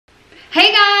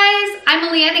I'm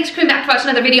Melea, thanks for coming back to watch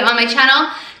another video on my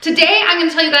channel. Today I'm going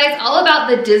to tell you guys all about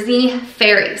the Disney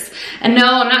Fairies. And no,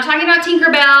 I'm not talking about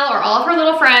Tinkerbell or all of her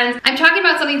little friends. I'm talking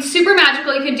about something super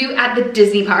magical you can do at the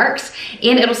Disney parks,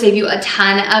 and it'll save you a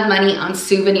ton of money on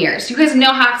souvenirs. You guys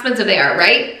know how expensive they are,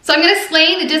 right? So I'm going to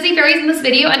explain the Disney Fairies in this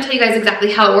video and tell you guys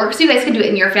exactly how it works so you guys can do it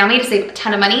in your family to save a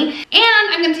ton of money.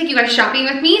 And I'm going to take you guys shopping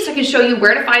with me so I can show you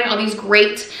where to find all these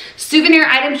great souvenir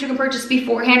items you can purchase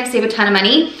beforehand to save a ton of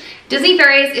money. Disney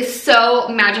Fairies is so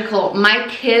magical. My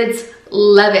kids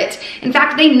love it. In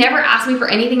fact, they never ask me for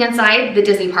anything inside the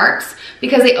Disney parks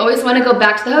because they always want to go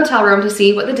back to the hotel room to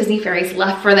see what the Disney Fairies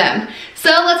left for them. So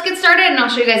let's get started and I'll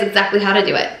show you guys exactly how to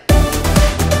do it.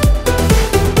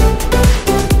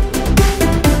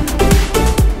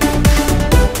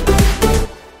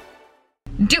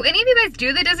 Do any of you guys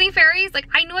do the Disney Fairies? Like,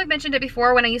 I know I've mentioned it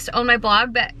before when I used to own my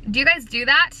blog, but do you guys do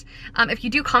that? If you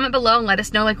do, comment below and let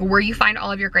us know like where you find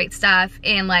all of your great stuff,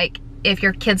 and like if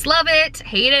your kids love it,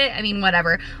 hate it, I mean,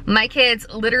 whatever. My kids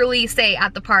literally say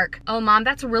at the park, "Oh mom,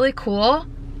 that's really cool.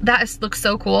 Looks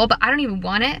so cool, but I don't even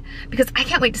want it because I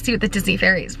can't wait to see what the Disney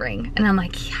Fairies bring." And I'm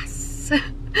like, yes.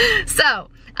 So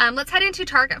let's head into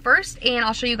Target first and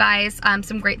I'll show you guys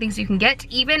some great things you can get,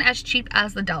 even as cheap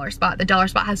as the Dollar Spot. The Dollar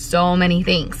Spot has so many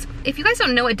things. If you guys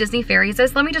don't know what Disney Fairies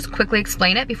is, let me just quickly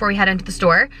explain it before we head into the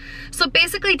store. So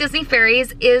basically Disney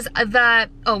Fairies is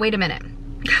oh, wait a minute.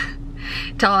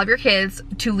 Tell all of your kids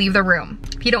to leave the room.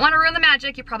 If you don't want to ruin the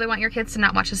magic, you probably want your kids to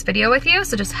not watch this video with you,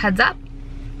 so just heads up.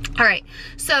 Alright,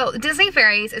 so Disney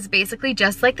Fairies is basically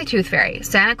just like the Tooth Fairy,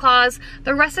 Santa Claus,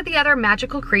 the rest of the other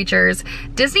magical creatures.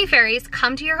 Disney Fairies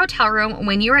come to your hotel room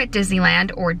when you're at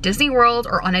Disneyland or Disney World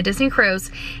or on a Disney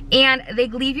cruise, and they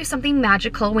leave you something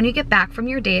magical when you get back from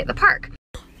your day at the park.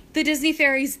 The Disney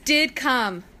Fairies did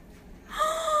come.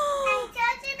 I told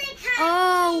you they come.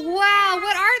 Oh, wow.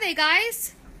 What are they,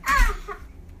 guys?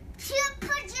 Cute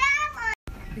pajamas.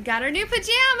 We got our new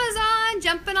pajamas on,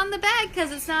 jumping on the bed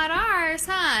because it's not ours,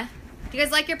 huh? Do you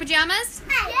guys like your pajamas?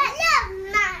 I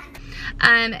love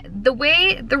mine.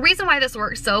 The reason why this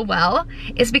works so well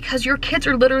is because your kids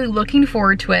are literally looking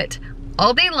forward to it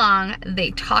all day long.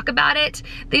 They talk about it.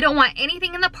 They don't want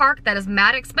anything in the park that is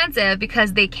mad expensive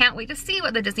because they can't wait to see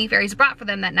what the Disney Fairies brought for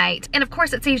them that night. And of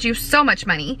course it saves you so much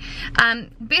money.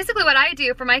 Basically what I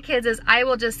do for my kids is I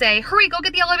will just say, hurry, go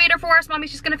get the elevator for us.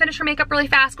 Mommy's just gonna finish her makeup really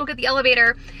fast. Go get the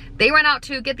elevator. They run out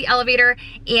to get the elevator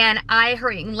and I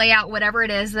hurry and lay out whatever it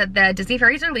is that the Disney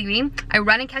Fairies are leaving. I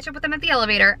run and catch up with them at the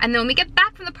elevator, and then when we get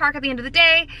back from the park at the end of the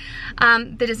day,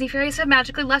 the Disney Fairies have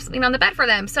magically left something on the bed for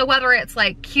them. So whether it's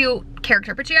like cute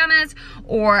character pajamas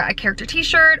or a character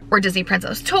t-shirt or Disney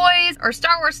Princess toys or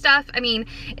Star Wars stuff, I mean,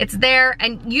 it's there,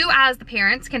 and you as the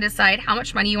parents can decide how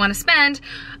much money you want to spend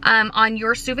on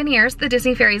your souvenirs the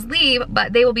Disney Fairies leave,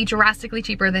 but they will be drastically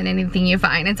cheaper than anything you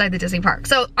find inside the Disney park.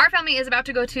 So our family is about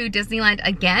to go to Disneyland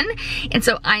again, and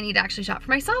so I need to actually shop for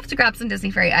myself to grab some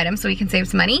Disney Fairy items so we can save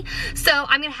some money. So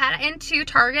I'm gonna head into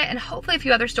Target and hopefully a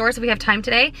few other stores if we have time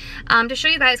today to show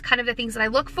you guys kind of the things that I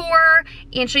look for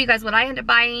and show you guys what I end up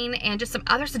buying and just some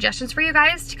other suggestions for you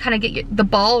guys to kind of get the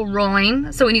ball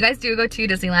rolling. So when you guys do go to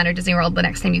Disneyland or Disney World the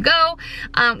next time you go,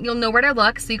 you'll know where to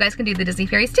look so you guys can do the Disney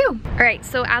Fairies too. All right,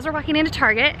 so as we're walking into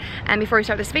Target, and before we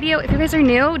start this video, if you guys are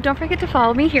new, don't forget to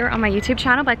follow me here on my YouTube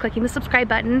channel by clicking the subscribe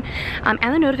button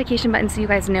and the notification button so you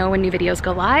guys know when new videos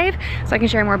go live, so I can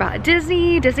share more about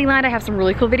Disneyland. I have some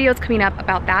really cool videos coming up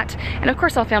about that, and of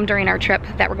course I'll film during our trip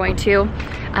that we're going to,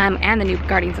 and the new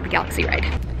Guardians of the Galaxy ride.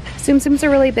 Tsum Tsums are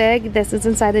really big. This is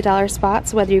inside the Dollar Spot,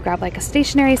 so whether you grab like a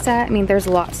stationery set, I mean, there's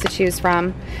lots to choose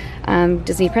from.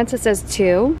 Disney princesses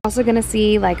too. Also gonna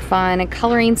see like fun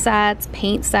coloring sets,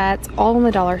 paint sets, all in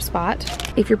the Dollar Spot.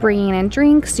 If you're bringing in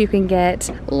drinks, you can get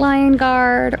Lion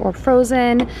Guard or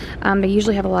Frozen. They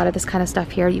usually have a lot of this kind of stuff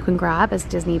here you can grab as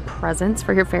Disney presents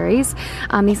for your fairies.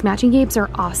 These matching games are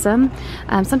awesome.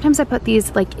 Sometimes I put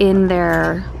these like in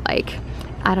their like,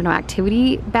 I don't know,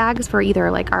 activity bags for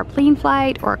either like our plane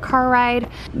flight or a car ride.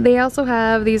 They also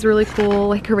have these really cool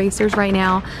like erasers right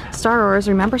now. Star Wars,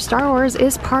 remember Star Wars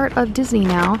is part of Disney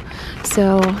now.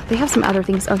 So they have some other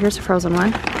things. Oh, here's a Frozen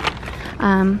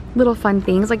one. Little fun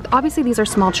things, like obviously these are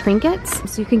small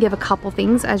trinkets, so you can give a couple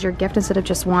things as your gift instead of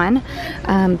just one.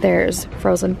 There's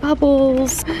Frozen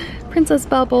bubbles, princess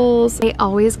bubbles. They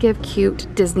always give cute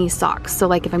Disney socks. So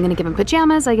like if I'm gonna give them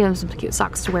pajamas, I give them some cute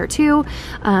socks to wear too.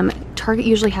 Target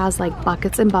usually has like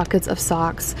buckets and buckets of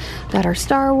socks that are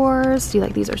Star Wars. See,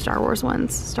 like these are Star Wars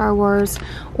ones. Star Wars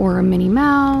or Minnie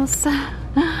Mouse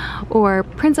or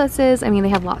princesses. I mean, they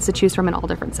have lots to choose from in all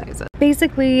different sizes.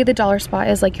 Basically, the dollar spot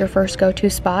is like your first go-to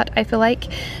spot. I feel like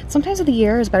sometimes of the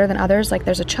year is better than others. Like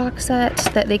there's a chalk set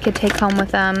that they could take home with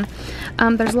them.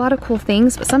 There's a lot of cool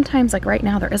things, but sometimes like right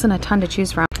now there isn't a ton to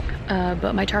choose from.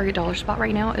 But my Target dollar spot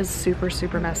right now is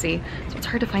super messy. So it's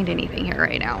hard to find anything here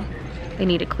right now. They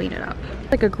need to clean it up.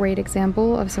 Like a great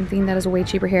example of something that is way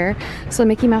cheaper here. So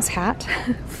Mickey Mouse hat,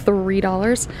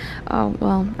 $3. Oh,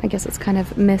 well, I guess it's kind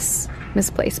of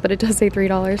misplaced, but it does say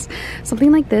 $3.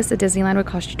 Something like this at Disneyland would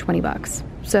cost you 20 bucks.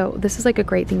 So this is like a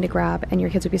great thing to grab and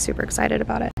your kids would be super excited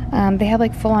about it. They have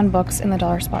like full-on books in the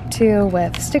dollar spot too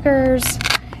with stickers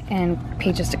and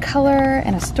pages to color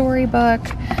and a storybook.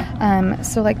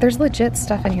 So like there's legit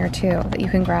stuff in here too that you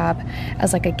can grab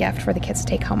as like a gift for the kids to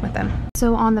take home with them.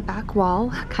 So on the back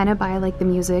wall, kind of by like the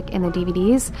music and the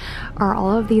DVDs, are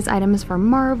all of these items for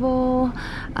Marvel,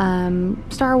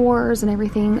 Star Wars and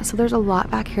everything. So there's a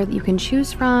lot back here that you can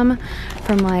choose from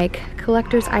like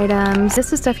collector's items.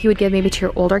 This is stuff you would give maybe to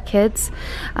your older kids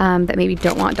that maybe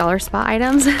don't want dollar spot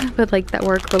items, but like that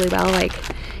work really well. Like,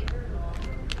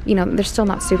 you know, they're still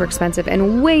not super expensive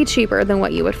and way cheaper than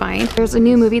what you would find. There's a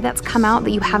new movie that's come out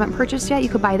that you haven't purchased yet. You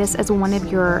could buy this as one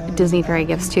of your Disney Fairy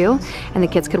gifts too, and the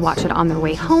kids could watch it on their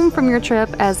way home from your trip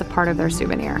as a part of their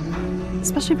souvenir.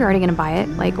 Especially if you're already gonna buy it,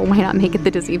 like why not make it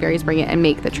the Disney Fairies bring it and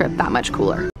make the trip that much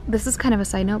cooler. This is kind of a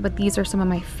side note, but these are some of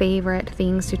my favorite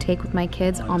things to take with my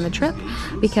kids on the trip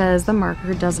because the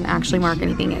marker doesn't actually mark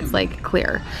anything. It's like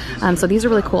clear. So these are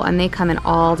really cool and they come in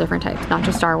all different types, not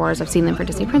just Star Wars. I've seen them for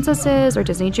Disney Princesses or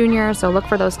Disney Junior. So look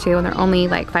for those too and they're only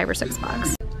like $5 or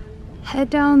 $6. Head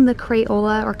down the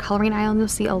Crayola or coloring aisle and you'll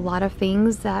see a lot of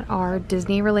things that are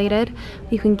Disney related.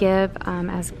 You can give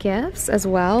as gifts as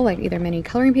well, like either mini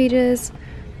coloring pages.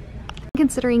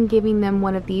 Considering giving them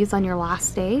one of these on your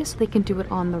last day so they can do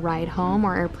it on the ride home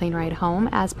or airplane ride home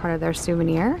as part of their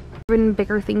souvenir. Even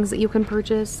bigger things that you can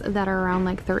purchase that are around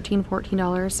like $13,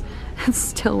 $14. It's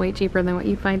still way cheaper than what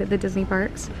you find at the Disney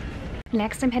parks.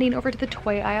 Next, I'm heading over to the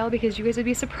toy aisle because you guys would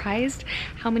be surprised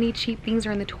how many cheap things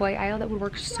are in the toy aisle that would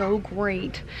work so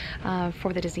great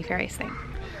for the Disney Fairies thing.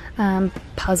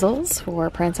 Puzzles for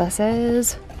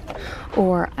princesses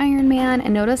or Iron Man,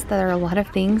 and notice that there are a lot of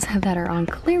things that are on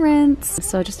clearance,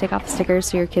 so just take off the stickers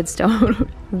so your kids don't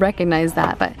recognize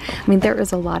that. But I mean, there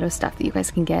is a lot of stuff that you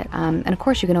guys can get, and of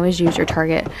course you can always use your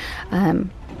Target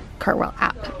Cartwheel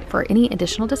app for any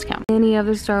additional discount. Any of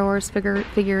the Star Wars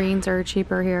figurines are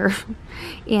cheaper here.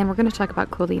 And we're going to talk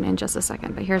about clothing in just a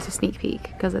second, but here's a sneak peek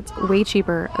because it's way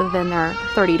cheaper than their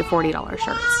 $30 to $40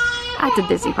 shirts at the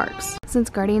Disney parks. Since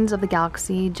Guardians of the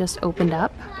Galaxy just opened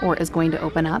up or is going to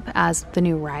open up as the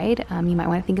new ride, you might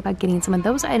want to think about getting some of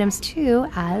those items too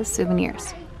as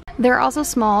souvenirs. There are also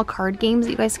small card games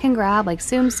that you guys can grab, like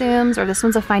Tsum Tsums, or this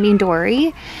one's a Finding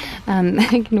Dory.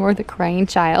 Ignore the crying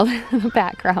child in the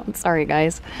background. Sorry,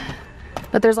 guys.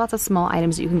 But there's lots of small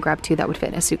items that you can grab too that would fit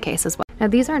in a suitcase as well. Now,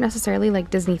 these aren't necessarily like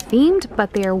Disney themed,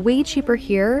 but they are way cheaper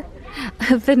here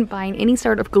than buying any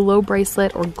sort of glow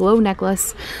bracelet or glow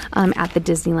necklace at the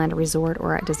Disneyland Resort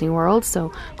or at Disney World.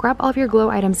 So grab all of your glow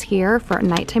items here for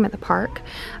nighttime at the park.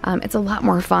 It's a lot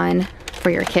more fun for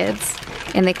your kids,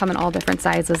 and they come in all different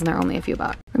sizes and they're only a few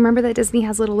bucks. Remember that Disney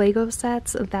has little Lego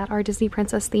sets that are Disney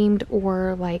Princess themed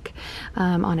or like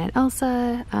on an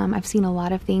Elsa. I've seen a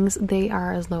lot of things. They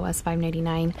are as low as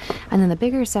 $5.99, and then the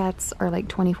bigger sets are like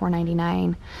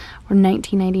 $24.99 or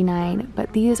 $19.99.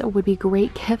 But these would be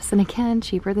great gifts, and again,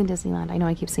 cheaper than Disneyland. I know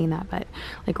I keep saying that, but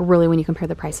like really when you compare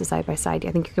the prices side by side,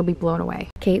 I think you'll be blown away.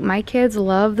 Okay, my kids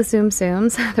love the Tsum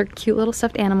Tsums. They're cute little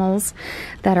stuffed animals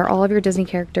that are all of your Disney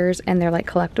characters, and they're like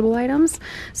collectible items.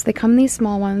 So they come in these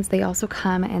small ones. They also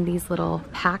come in these little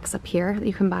packs up here that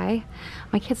you can buy.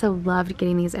 My kids have loved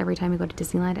getting these every time we go to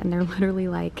Disneyland, and they're literally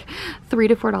like $3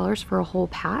 to $4 for a whole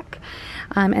pack.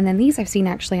 And then these I've seen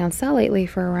actually on sale lately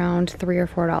for around $3 or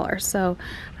 $4. So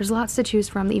there's lots to choose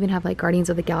from. They even have like Guardians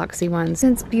of the Galaxy ones.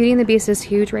 Since Beauty and the Beast is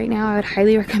huge right now, I would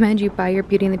highly recommend you buy your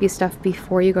Beauty and the Beast stuff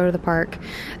before you go to the park.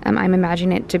 I'm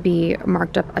imagining it to be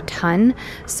marked up a ton.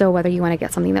 So whether you want to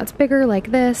get something that's bigger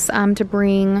like this to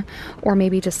bring, or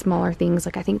maybe just smaller things,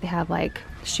 like I think they have like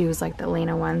shoes like the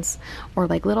Elena ones, or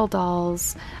like little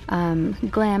dolls,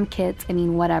 glam kits, I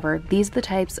mean whatever. These are the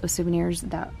types of souvenirs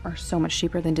that are so much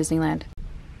cheaper than Disneyland.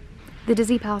 The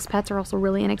Disney Palace pets are also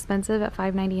really inexpensive at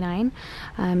 $5.99.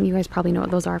 You guys probably know what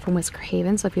those are from Whisker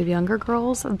Haven, so if you have younger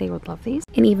girls, they would love these.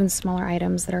 And even smaller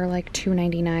items that are like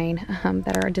 $2.99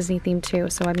 that are Disney themed too.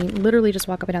 So I mean, literally just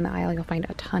walk up and down the aisle, you'll find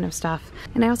a ton of stuff.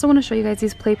 And I also want to show you guys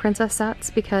these Play Princess sets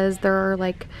because they're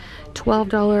like $12,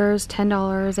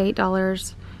 $10,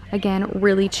 $8. Again,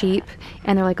 really cheap,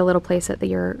 and they're like a little play set that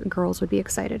your girls would be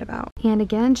excited about. And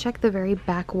again, check the very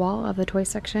back wall of the toy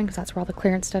section because that's where all the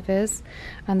clearance stuff is.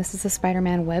 This is a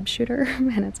Spider-Man web shooter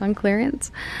and it's on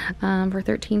clearance for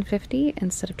 $13.50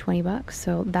 instead of 20 bucks.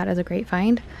 So that is a great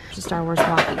find. There's a Star Wars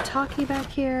walkie-talkie back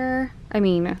here. I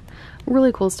mean,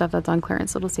 really cool stuff that's on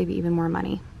clearance. So it'll save you even more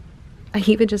money. I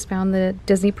even just found the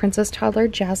Disney Princess Toddler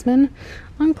Jasmine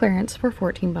on clearance for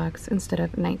 14 bucks instead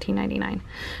of $19.99.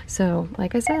 So,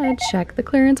 like I said, check the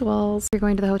clearance walls. You're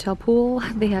going to the hotel pool.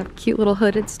 They have cute little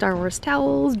hooded Star Wars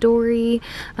towels. Dory,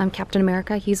 Captain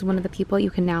America, he's one of the people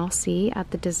you can now see at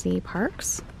the Disney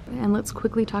parks. And let's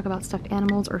quickly talk about stuffed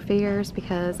animals or figures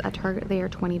because at Target they are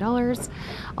 $20.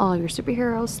 All your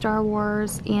superheroes, Star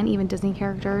Wars, and even Disney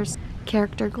characters.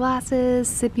 Character glasses,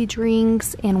 sippy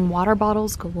drinks, and water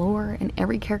bottles galore, and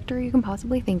every character you can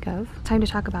possibly think of. Time to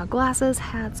talk about glasses,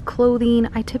 hats, clothing.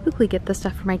 I typically get this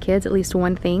stuff for my kids, at least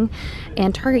one thing,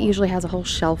 and Target usually has a whole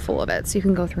shelf full of it, so you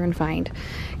can go through and find,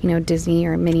 you know, Disney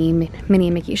or Minnie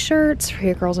and Mickey shirts for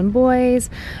your girls and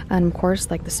boys, and of course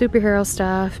like the superhero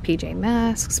stuff, PJ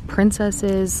Masks,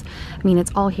 princesses. I mean,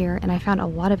 it's all here, and I found a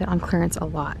lot of it on clearance a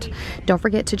lot. Don't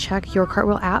forget to check your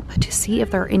Cartwheel app to see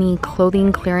if there are any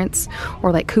clothing clearance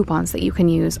or like coupons that you can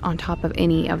use on top of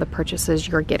any of the purchases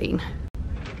you're getting.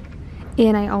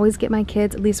 And I always get my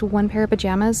kids at least one pair of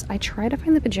pajamas. I try to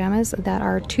find the pajamas that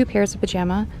are 2 pairs of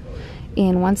pajama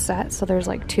in one set, so there's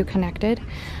like 2 connected.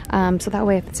 So that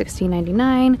way if it's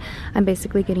 $16.99, I'm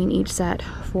basically getting each set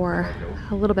for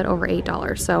a little bit over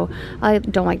 $8. So I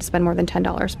don't like to spend more than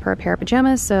 $10 per pair of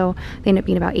pajamas, so they end up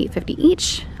being about $8.50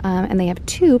 each. And they have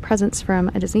 2 presents from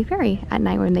a Disney Fairy at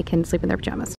night when they can sleep in their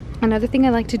pajamas. Another thing I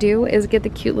like to do is get the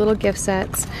cute little gift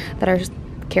sets that are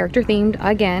character themed.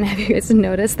 Again, have you guys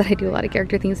noticed that I do a lot of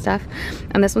character themed stuff?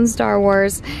 And this one's Star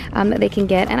Wars that they can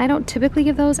get. And I don't typically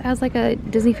give those as like a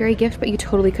Disney Fairy gift, but you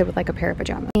totally could with like a pair of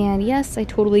pajamas. And yes, I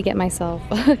totally get myself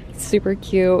a super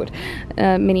cute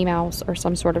Minnie Mouse or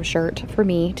some sort of shirt for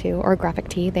me too, or a graphic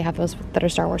tee. They have those that are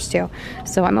Star Wars too.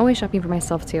 So I'm always shopping for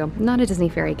myself too. Not a Disney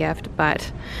Fairy gift,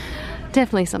 but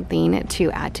definitely something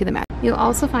to add to the mix. You'll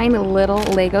also find little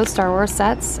Lego Star Wars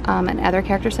sets and other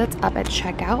character sets up at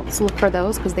checkout, so look for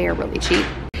those because they are really cheap.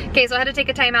 Okay, so I had to take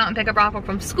a time out and pick up Rocco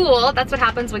from school. That's what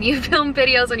happens when you film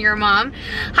videos on your mom.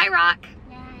 Hi, Rock.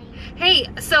 Hi. Hey,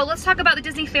 so let's talk about the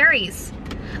Disney Fairies.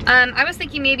 I was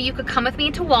thinking maybe you could come with me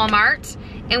to Walmart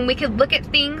and we could look at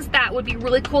things that would be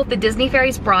really cool if the Disney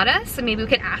Fairies brought us, and maybe we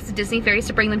could ask the Disney Fairies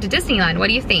to bring them to Disneyland. What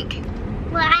do you think?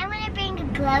 Well, I want to bring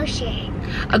a glow shirt.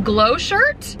 A glow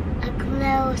shirt? A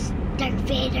glow Darth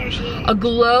Vader shirt. A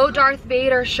glow Darth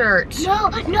Vader shirt.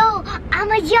 No,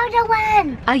 I'm a Yoda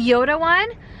one. A Yoda one?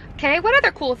 Okay, what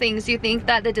other cool things do you think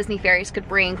that the Disney Fairies could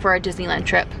bring for a Disneyland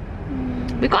trip?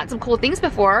 We've got some cool things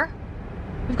before.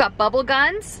 We've got bubble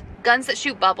guns, guns that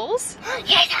shoot bubbles.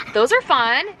 Yes. Those are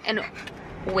fun and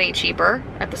way cheaper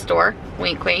at the store.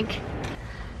 Wink, wink.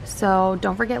 So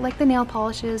don't forget like the nail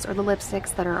polishes or the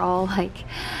lipsticks that are all like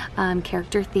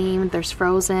character themed. There's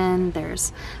Frozen,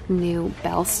 there's new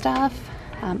Belle stuff,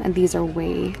 and these are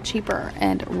way cheaper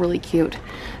and really cute.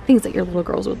 Things that your little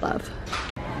girls would love.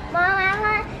 Mom, I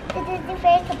want the Disney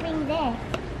Fairies to bring this.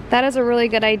 That is a really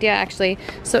good idea actually.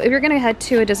 So if you're gonna head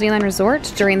to a Disneyland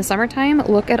resort during the summertime,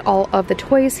 look at all of the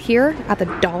toys here at the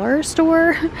dollar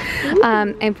store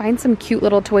and find some cute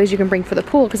little toys you can bring for the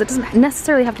pool, because it doesn't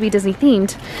necessarily have to be Disney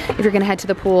themed if you're gonna head to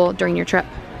the pool during your trip.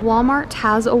 Walmart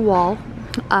has a wall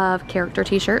of character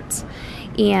t-shirts,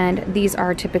 and these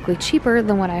are typically cheaper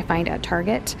than what I find at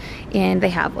Target, and they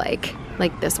have like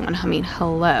this one. I mean,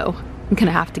 hello. I'm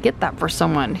gonna have to get that for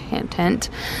someone, hint hint,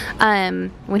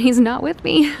 when he's not with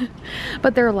me.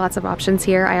 But there are lots of options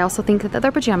here. I also think that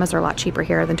their pajamas are a lot cheaper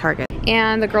here than Target.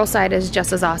 And the girl side is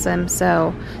just as awesome.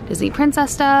 So Disney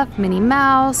Princess stuff, Minnie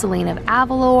Mouse, Elaine of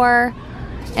Avalor,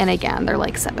 and again, they're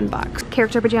like $7.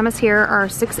 Character pajamas here are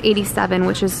 $6.87,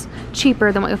 which is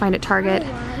cheaper than what you'll find at Target.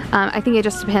 I think it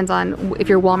just depends on if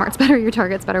your Walmart's better or your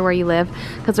Target's better where you live,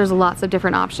 because there's lots of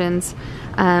different options,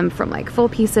 from like full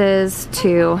pieces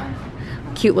to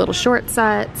cute little short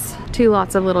sets to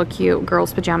lots of little cute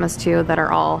girls pajamas too that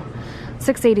are all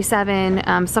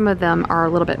 $6.87. Some of them are a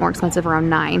little bit more expensive, around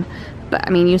 $9. But I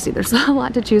mean, you see there's a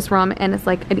lot to choose from, and it's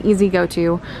like an easy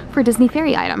go-to for Disney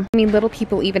Fairy item. I mean, Little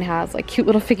People even has like cute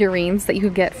little figurines that you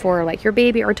could get for like your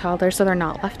baby or toddler, so they're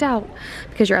not left out,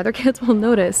 because your other kids will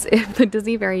notice if the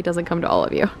Disney Fairy doesn't come to all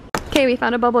of you. Okay, we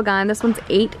found a bubble gun. This one's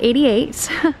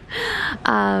 $8.88.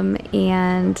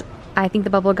 And I think the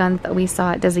bubble guns that we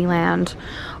saw at Disneyland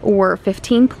were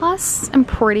 15 plus, I'm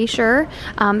pretty sure.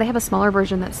 They have a smaller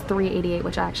version that's $3.88,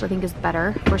 which I actually think is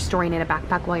better for storing in a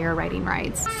backpack while you're riding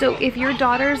rides. So if your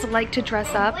daughters like to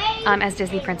dress up as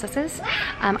Disney princesses,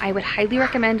 I would highly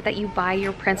recommend that you buy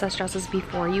your princess dresses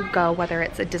before you go, whether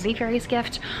it's a Disney Fairies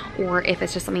gift or if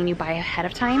it's just something you buy ahead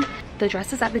of time. The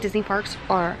dresses at the Disney parks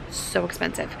are so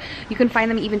expensive. You can find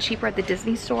them even cheaper at the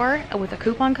Disney store with a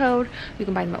coupon code. You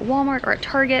can buy them at Walmart or at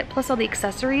Target, plus all the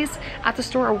accessories at the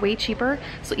store are way cheaper.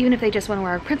 So even if they just want to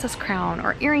wear a princess crown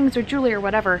or earrings or jewelry or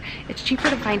whatever, it's cheaper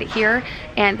to find it here.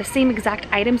 And the same exact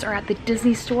items are at the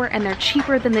Disney store, and they're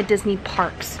cheaper than the Disney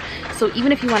parks. So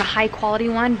even if you want a high quality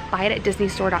one, buy it at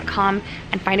disneystore.com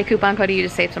and find a coupon code to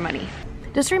save some money.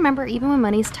 Just remember, even when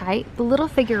money's tight, the little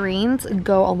figurines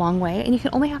go a long way, and you can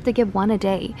only have to give one a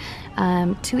day.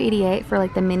 $2.88 for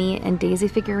like the Minnie and Daisy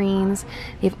figurines.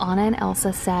 They have Anna and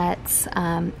Elsa sets,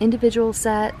 individual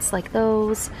sets like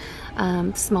those,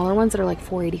 smaller ones that are like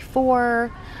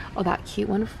 $4.84. Oh, that cute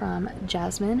one from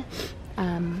Jasmine.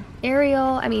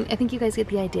 Ariel. I mean, I think you guys get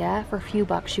the idea. For a few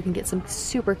bucks you can get some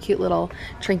super cute little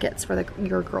trinkets for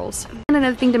your girls. And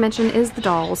another thing to mention is the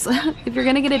dolls. If you're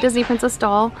gonna get a Disney princess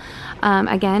doll,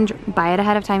 again, buy it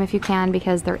ahead of time if you can,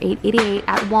 because they're $8.88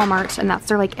 at Walmart, and that's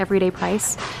their like everyday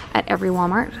price at every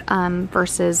Walmart,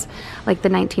 versus like the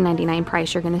 $19.99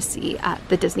 price you're gonna see at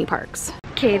the Disney parks.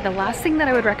 Okay, the last thing that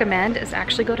I would recommend is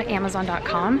actually go to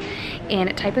Amazon.com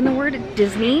and type in the word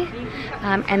Disney,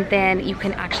 and then you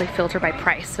can actually filter by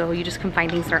price. So you just can find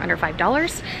things that are under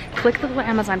 $5. Click the little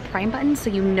Amazon Prime button so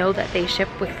you know that they ship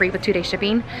with free with 2-day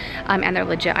shipping, and they're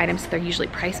legit items, so they're usually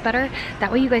priced better.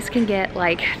 That way you guys can get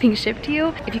like things shipped to you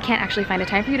if you can't actually find a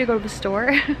time for you to go to the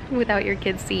store without your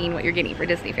kids seeing what you're getting for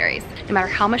Disney Fairies. No matter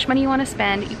how much money you want to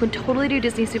spend, you can totally do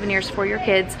Disney souvenirs for your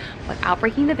kids without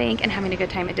breaking the bank and having a good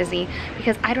time at Disney,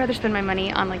 because I'd rather spend my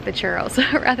money on like the churros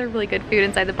or other really good food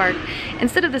inside the park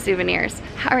instead of the souvenirs.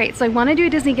 All right, so I want to do a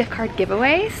Disney gift card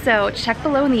giveaway, so check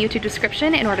below in the YouTube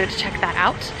description in order to check that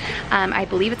out. I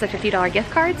believe it's a $50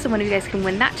 gift card, so one of you guys can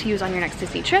win that to use on your next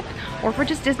Disney trip, or for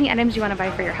just Disney items you want to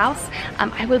buy for your house.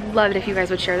 I would love it if you guys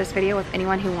would share this video with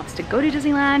anyone who wants to go to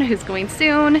Disneyland, who's going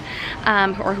soon,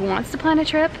 or who wants to plan a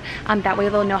trip. That way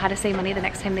they'll know how to save money the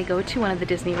next time they go to one of the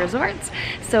Disney resorts.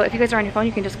 So if you guys are on your phone,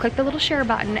 you can just click the little share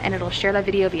button and it'll share that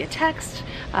video via text,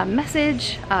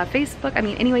 message, Facebook, I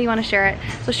mean, any way you want to share it.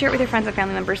 So share it with your friends and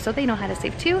family members so they know how to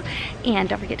save too. And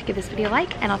don't forget to give this video a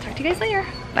like, and I'll talk to you guys later.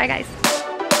 Bye guys.